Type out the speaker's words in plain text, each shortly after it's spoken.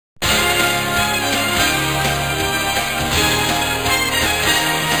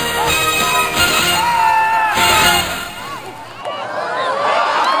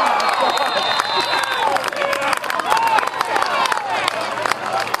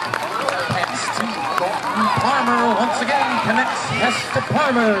connects Hess to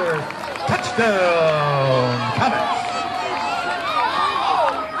Palmer. Touchdown, Comets.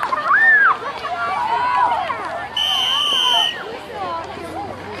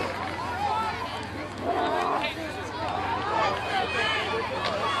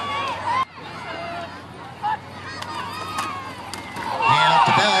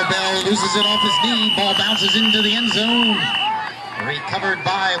 Bell loses it off his knee. Ball bounces into the end zone. Recovered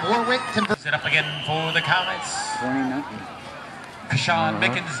by Warwick. Converts it up again for the Comets. 29. Kashawn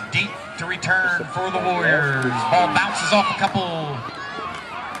Mickens deep to return for the Warriors. Ball bounces off a couple.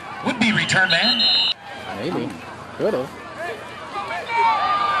 Would-be return man. Maybe. Could have.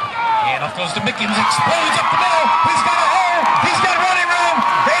 And off goes to Mickens. Explodes up the middle. He's got a hole. He's got running room.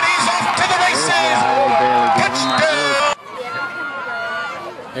 And he's off to the races. Touchdown.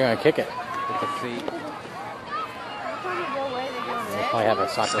 They're going to kick it with the feet. They'll probably have a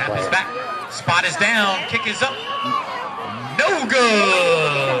soccer Snap player. is back. Spot is down. Kick is up. No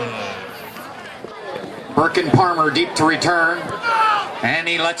good. Burke and Palmer deep to return. And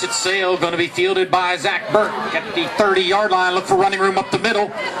he lets it sail. Going to be fielded by Zach Burke at the 30-yard line. Look for running room up the middle.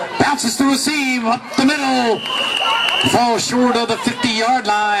 Bounces through a seam. Up the middle. Falls short of the 50-yard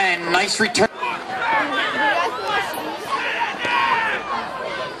line. Nice return.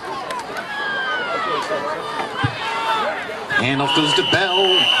 Handoff goes to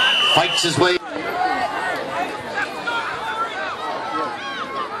Bell. Fights his way.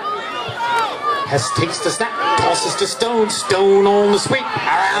 Hess takes the snap, tosses to Stone. Stone on the sweep,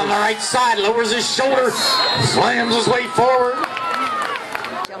 around the right side, lowers his shoulder, slams his way forward.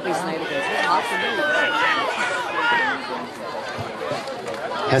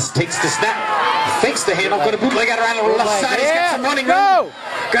 Hess takes the snap, fakes the handoff, going to bootleg out around the left side. He's got some running room.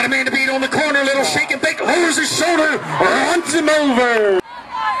 Got a man to beat on the corner, little shake and bake, lowers his shoulder, runs him over.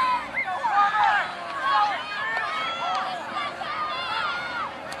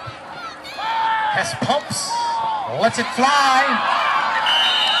 Hess pumps, lets it fly.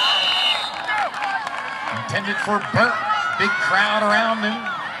 Intended for Burt, big crowd around him.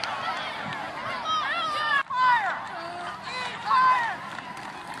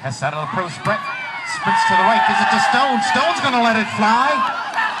 Hess out of the pro sprint, sprints to the right, gives it to Stone. Stone's going to let it fly.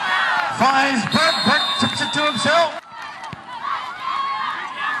 Finds Burt, Burt tips it to himself.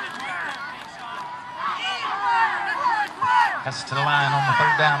 Hess to the line on the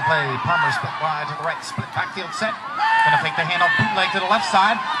third down play. Palmer split wide to the right, split backfield set. Going to take the handoff bootleg to the left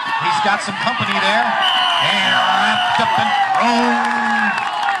side. He's got some company there. And wrapped up and thrown.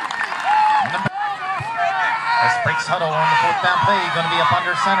 Hess breaks huddle on the fourth down play. Going to be up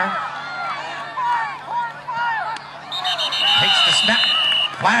under center. Takes the snap.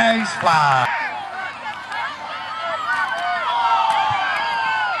 Flags fly.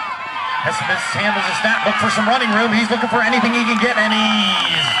 Hess handles the snap, look for some running room. He's looking for anything he can get, and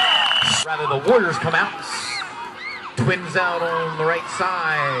he's... Rather, the Warriors come out. Twins out on the right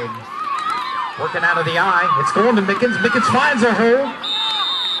side. Working out of the eye. It's going to Mickens. Mickens finds a hole.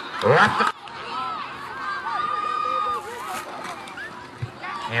 Wrapped up.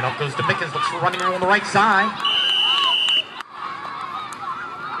 And up goes to Mickens. Looks for running room on the right side.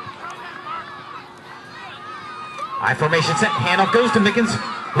 I formation set. Handoff goes to Mickens.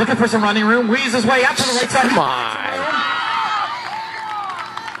 Looking for some running room. Weaves his way out to the right side. Come on.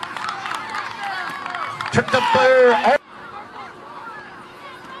 Tripped up there.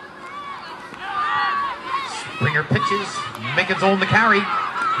 Springer pitches. Mickens on the carry.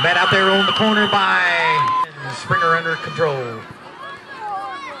 Met out there on the corner by Springer under control.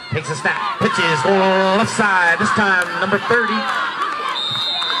 Takes a snap. Pitches. Going on the left side. This time, number 30.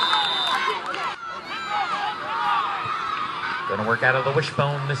 Going to work out of the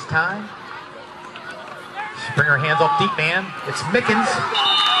wishbone this time. Springer hands off deep man. It's Mickens.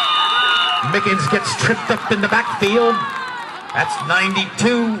 Mickens gets tripped up in the backfield. That's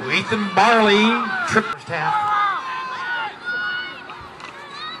 92. Ethan Barley. Tripped first half.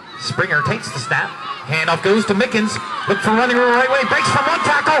 Springer takes the snap. Handoff goes to Mickens. Look for running room right way. Breaks from one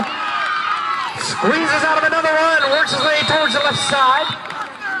tackle. Squeezes out of another run. Works his way towards the left side.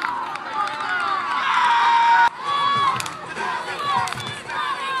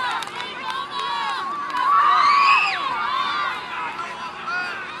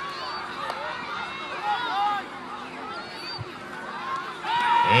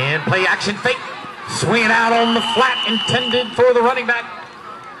 And play action fake. Swing it out on the flat intended for the running back.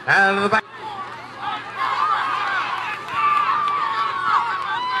 Out of the back.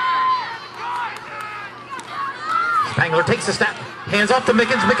 Spangler takes the snap. Hands off to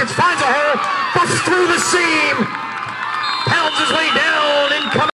Mickens. Mickens finds a hole. Busts through the seam. Pounds his way down.